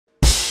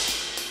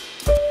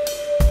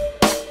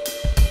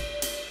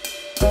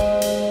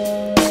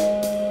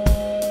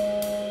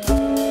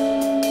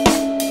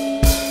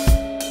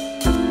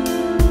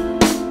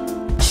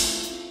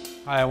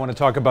want to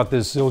talk about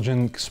this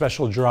Zildjian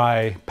Special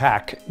Dry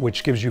pack,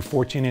 which gives you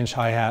 14-inch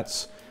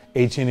hi-hats,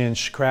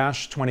 18-inch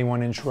crash,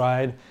 21-inch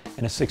ride,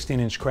 and a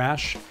 16-inch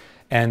crash.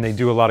 And they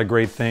do a lot of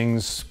great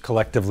things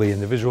collectively,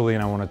 individually,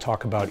 and I want to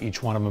talk about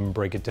each one of them and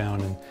break it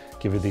down and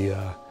give you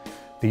the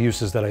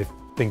uses that I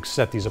think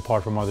set these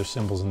apart from other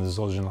cymbals in the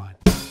Zildjian line.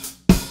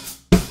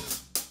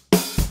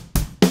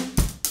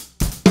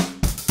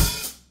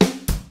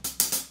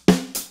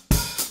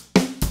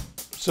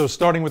 So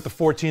starting with the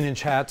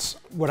 14-inch hats,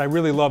 what I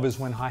really love is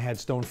when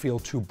hi-hats don't feel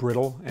too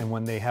brittle and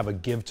when they have a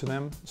give to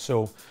them.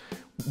 So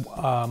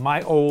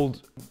my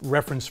old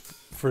reference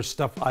for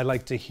stuff I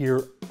like to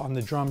hear on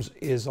the drums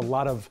is a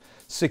lot of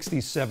 60s,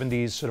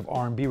 70s sort of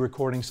R&B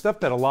recording, stuff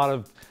that a lot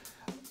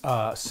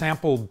of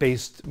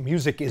sample-based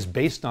music is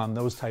based on,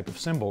 those type of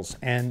cymbals.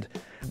 And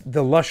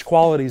the lush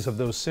qualities of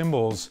those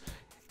cymbals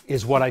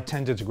is what I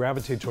tended to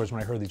gravitate towards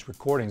when I heard these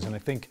recordings. And I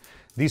think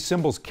these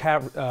cymbals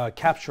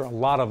capture a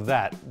lot of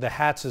that. The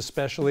hats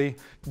especially,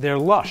 they're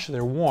lush,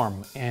 they're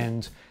warm,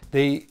 and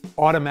they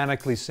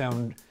automatically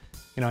sound,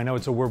 you know, I know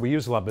it's a word we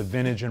use a lot, but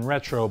vintage and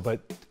retro, but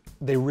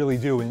they really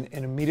do, and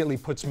immediately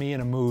puts me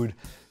in a mood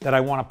that I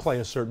want to play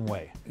a certain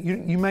way.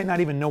 You might not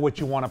even know what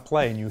you want to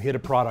play, and you hit a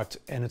product,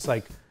 and it's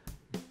like,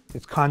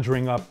 it's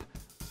conjuring up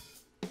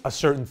a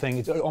certain thing.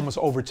 It almost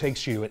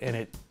overtakes you, and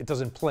it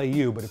doesn't play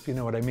you, but if you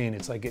know what I mean,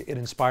 it's like it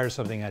inspires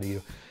something out of you.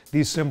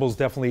 These cymbals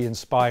definitely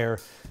inspire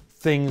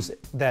things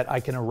that I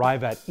can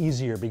arrive at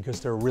easier because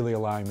they're really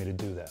allowing me to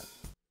do that.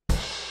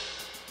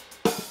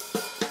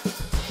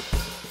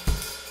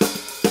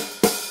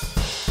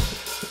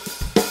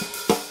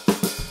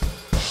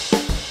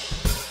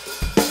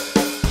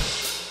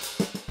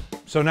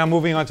 So now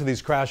moving on to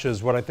these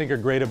crashes, what I think are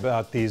great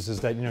about these is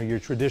that, you know, your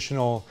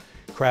traditional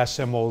crash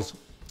cymbals,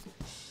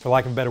 for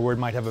lack of a better word,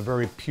 might have a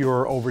very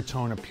pure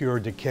overtone, a pure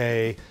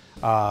decay,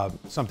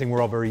 something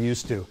we're all very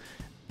used to.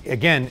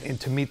 Again, and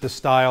to meet the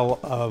style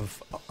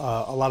of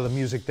a lot of the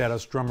music that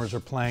us drummers are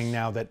playing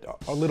now that are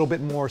a little bit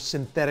more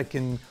synthetic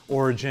in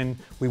origin,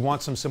 we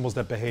want some cymbals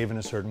that behave in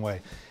a certain way.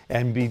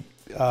 And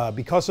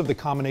because of the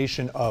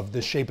combination of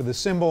the shape of the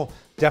cymbal,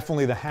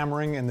 definitely the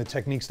hammering and the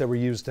techniques that were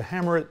used to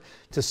hammer it,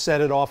 to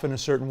set it off in a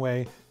certain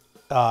way,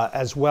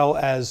 as well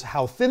as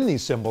how thin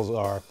these cymbals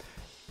are,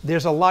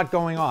 there's a lot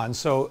going on.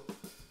 So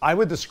I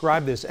would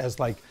describe this as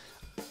like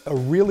a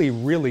really,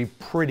 really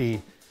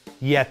pretty,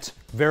 yet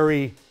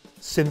very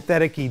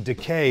synthetic-y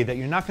decay that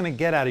you're not going to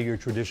get out of your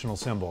traditional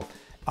cymbal.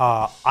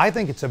 I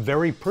think it's a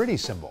very pretty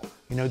cymbal,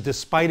 you know,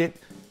 despite it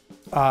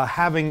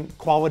having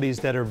qualities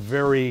that are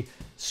very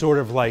sort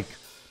of like,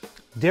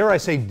 dare I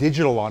say,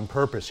 digital on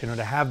purpose, you know,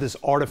 to have this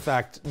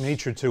artifact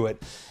nature to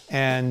it,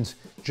 and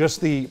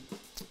just the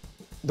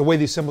way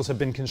these cymbals have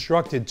been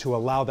constructed to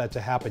allow that to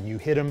happen. You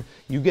hit them,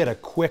 you get a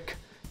quick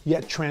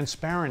yet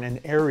transparent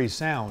and airy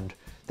sound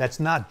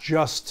that's not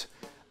just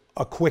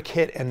a quick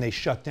hit and they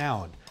shut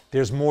down.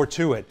 There's more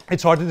to it.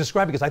 It's hard to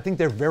describe because I think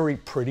they're very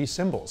pretty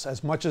cymbals.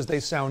 As much as they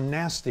sound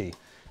nasty,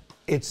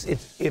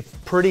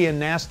 if pretty and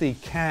nasty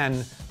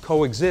can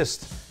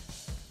coexist,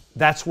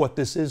 that's what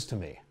this is to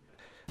me.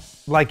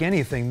 Like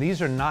anything,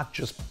 these are not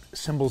just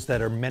cymbals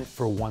that are meant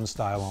for one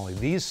style only.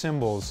 These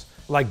cymbals,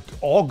 like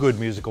all good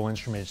musical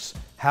instruments,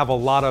 have a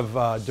lot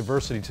of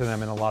diversity to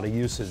them and a lot of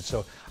usage.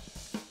 So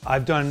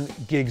I've done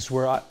gigs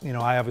where I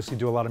obviously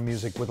do a lot of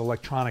music with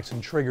electronics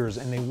and triggers,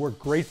 and they work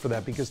great for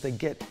that because they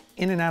get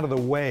in and out of the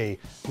way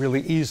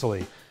really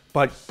easily.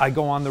 But I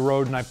go on the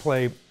road and I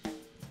play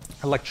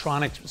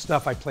electronic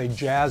stuff, I play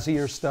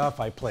jazzier stuff,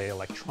 I play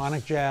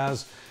electronic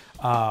jazz,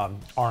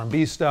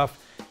 R&B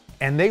stuff,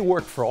 and they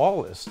work for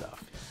all this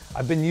stuff.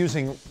 I've been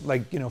using,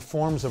 like, you know,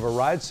 forms of a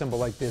ride cymbal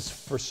like this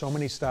for so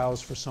many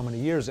styles for so many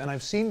years, and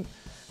I've seen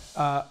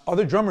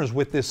other drummers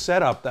with this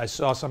setup. I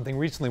saw something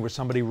recently where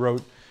somebody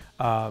wrote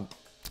on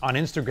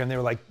Instagram, they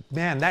were like,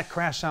 man, that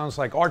crash sounds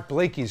like Art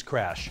Blakey's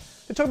crash.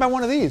 They're talking about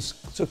one of these.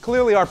 So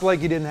clearly Art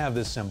Blakey didn't have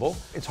this cymbal.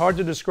 It's hard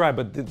to describe,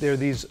 but there are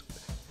these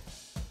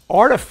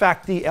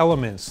artifacty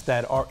elements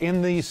that are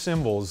in these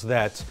cymbals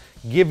that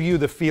give you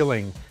the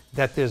feeling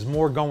that there's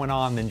more going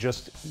on than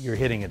just you're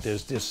hitting it.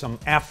 There's some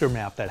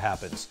aftermath that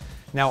happens.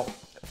 Now,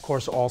 of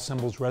course, all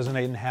cymbals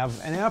resonate and have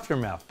an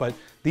aftermath, but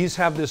these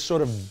have this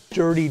sort of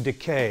dirty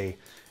decay.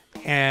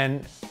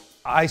 And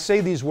I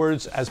say these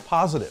words as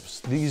positives.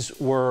 These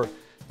were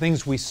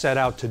things we set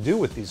out to do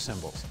with these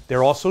cymbals.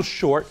 They're also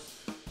short.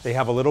 They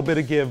have a little bit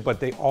of give, but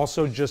they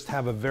also just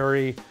have a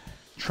very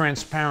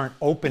transparent,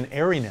 open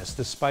airiness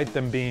despite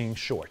them being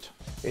short.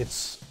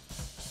 It's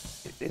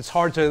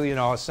hard to, you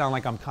know, sound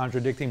like I'm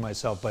contradicting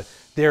myself, but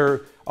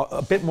they're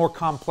a bit more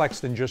complex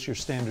than just your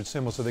standard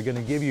cymbal. So they're going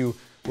to give you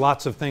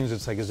lots of things.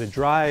 It's like, is it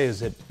dry?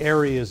 Is it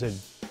airy? Is it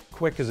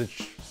quick? Is it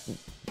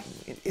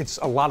it's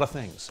a lot of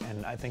things,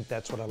 and I think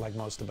that's what I like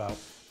most about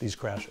these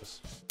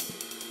crashes.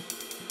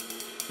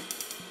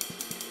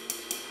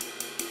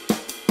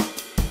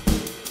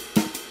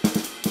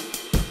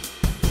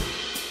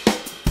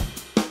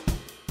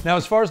 Now,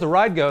 as far as the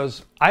ride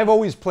goes, I've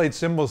always played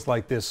cymbals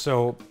like this,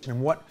 so,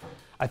 and what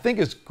I think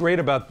is great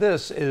about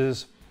this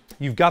is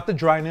you've got the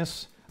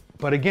dryness,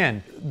 But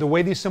again, the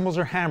way these cymbals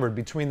are hammered,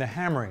 between the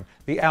hammering,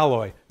 the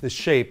alloy, the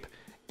shape,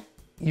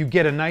 you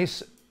get a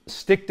nice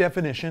stick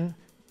definition,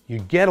 you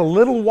get a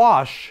little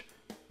wash,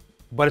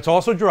 but it's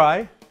also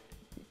dry.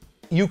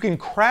 You can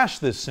crash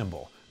this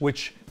cymbal,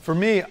 which for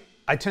me,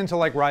 I tend to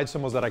like ride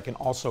cymbals that I can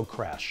also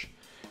crash.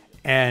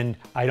 And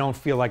I don't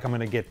feel like I'm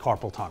gonna get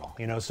carpal tunnel,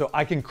 you know? So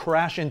I can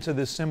crash into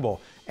this cymbal.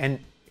 And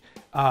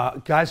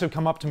guys have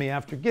come up to me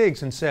after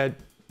gigs and said,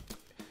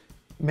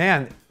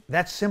 man,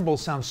 that cymbal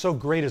sounds so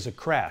great as a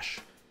crash.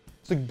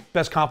 It's the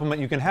best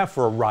compliment you can have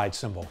for a ride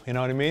cymbal, you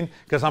know what I mean?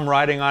 Because I'm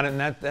riding on it, and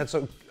that's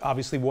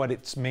obviously what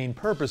its main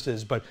purpose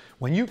is. But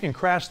when you can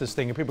crash this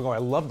thing and people go, I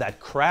love that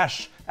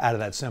crash out of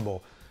that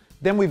cymbal,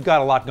 then we've got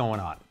a lot going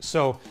on.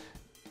 So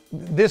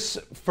this,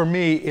 for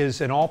me,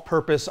 is an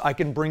all-purpose. I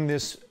can bring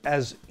this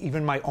as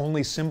even my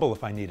only cymbal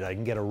if I need it. I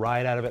can get a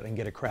ride out of it and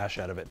get a crash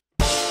out of it.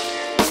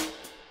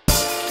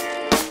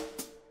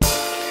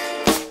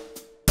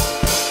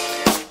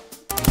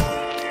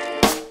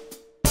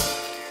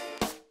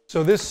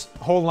 So this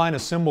whole line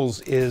of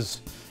cymbals is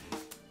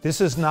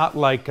not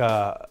like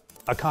a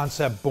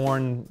concept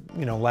born,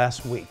 you know,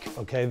 last week,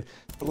 okay?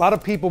 A lot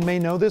of people may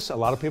know this, a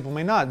lot of people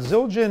may not.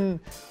 Zildjian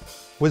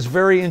was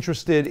very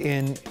interested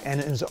in,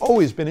 and has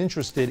always been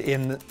interested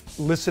in,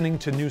 listening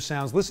to new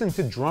sounds, listening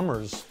to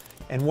drummers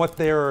and what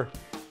they're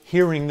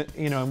hearing,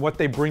 you know, and what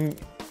they bring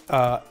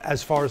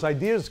as far as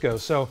ideas go.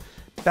 So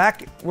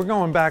we're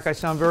going back, I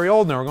sound very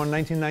old now, we're going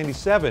to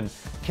 1997,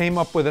 came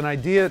up with an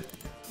idea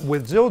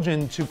with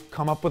Zildjian to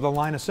come up with a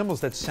line of cymbals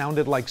that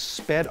sounded like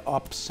sped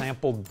up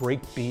sampled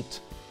breakbeat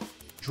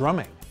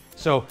drumming.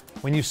 So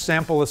when you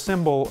sample a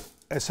cymbal,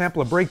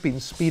 sample a breakbeat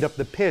and speed up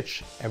the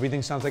pitch,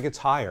 everything sounds like it's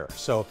higher.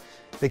 So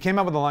they came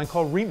up with a line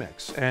called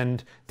Remix,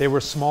 and they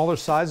were smaller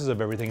sizes of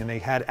everything, and they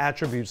had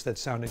attributes that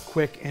sounded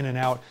quick in and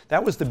out.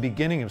 That was the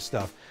beginning of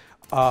stuff.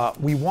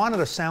 We wanted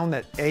a sound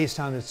that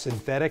sounded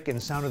synthetic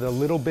and sounded a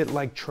little bit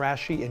like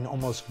trashy and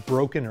almost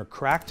broken or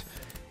cracked.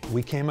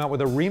 We came out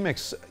with a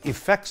remix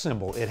effect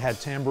cymbal. It had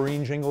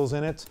tambourine jingles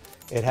in it.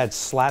 It had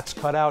slats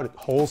cut out,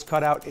 holes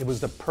cut out. It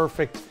was the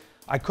perfect,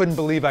 I couldn't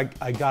believe I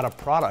got a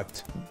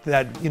product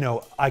that, you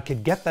know, I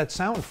could get that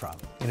sound from.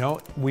 You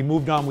know, we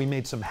moved on, we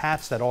made some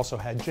hats that also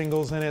had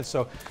jingles in it.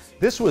 So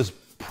this was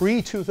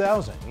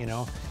pre-2000, you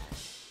know.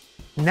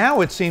 Now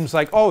it seems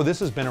like, oh, this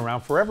has been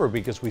around forever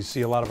because we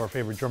see a lot of our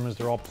favorite drummers,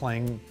 they're all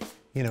playing,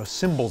 you know,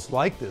 cymbals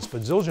like this.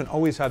 But Zildjian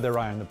always had their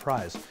eye on the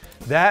prize.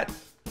 That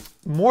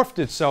morphed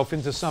itself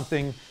into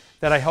something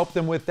that I helped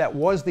them with that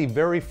was the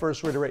very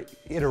first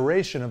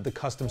iteration of the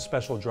custom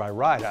special dry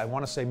ride. I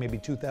want to say maybe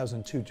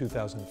 2002,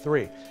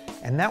 2003.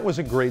 And that was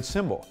a great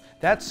cymbal.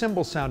 That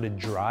cymbal sounded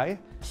dry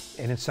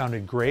and it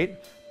sounded great,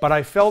 but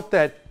I felt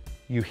that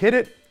you hit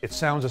it, it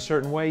sounds a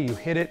certain way, you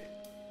hit it,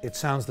 it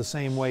sounds the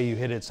same way, you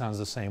hit it, it sounds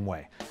the same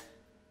way.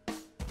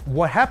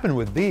 What happened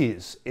with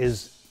these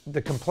is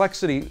the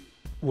complexity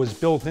was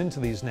built into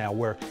these now,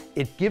 where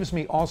it gives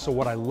me also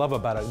what I love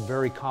about a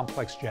very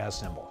complex jazz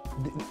cymbal.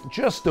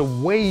 Just the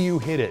way you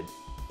hit it,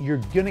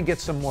 you're gonna get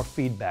some more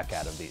feedback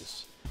out of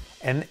these.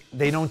 And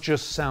they don't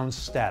just sound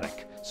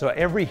static. So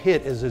every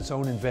hit is its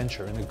own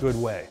adventure in a good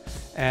way.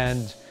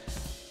 And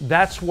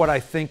that's what I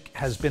think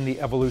has been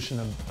the evolution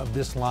of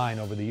this line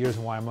over the years,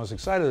 and why I'm most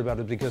excited about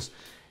it, because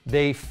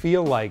they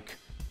feel like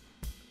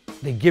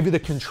they give you the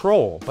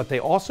control, but they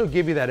also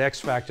give you that X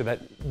factor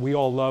that we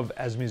all love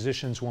as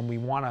musicians when we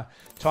want to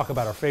talk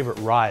about our favorite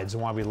rides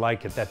and why we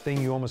like it. That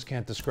thing you almost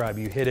can't describe.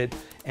 You hit it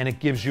and it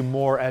gives you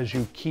more as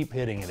you keep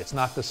hitting it. It's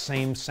not the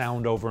same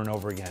sound over and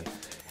over again.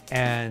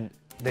 And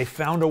they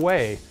found a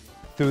way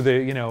through the,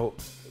 you know,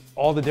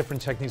 all the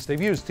different techniques they've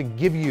used to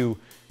give you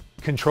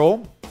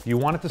control. You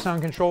want it to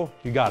sound control,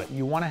 you got it.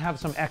 You want to have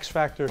some X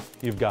factor,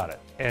 you've got it.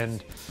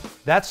 And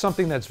that's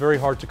something that's very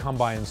hard to come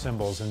by in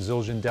cymbals, and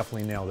Zildjian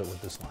definitely nailed it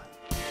with this line.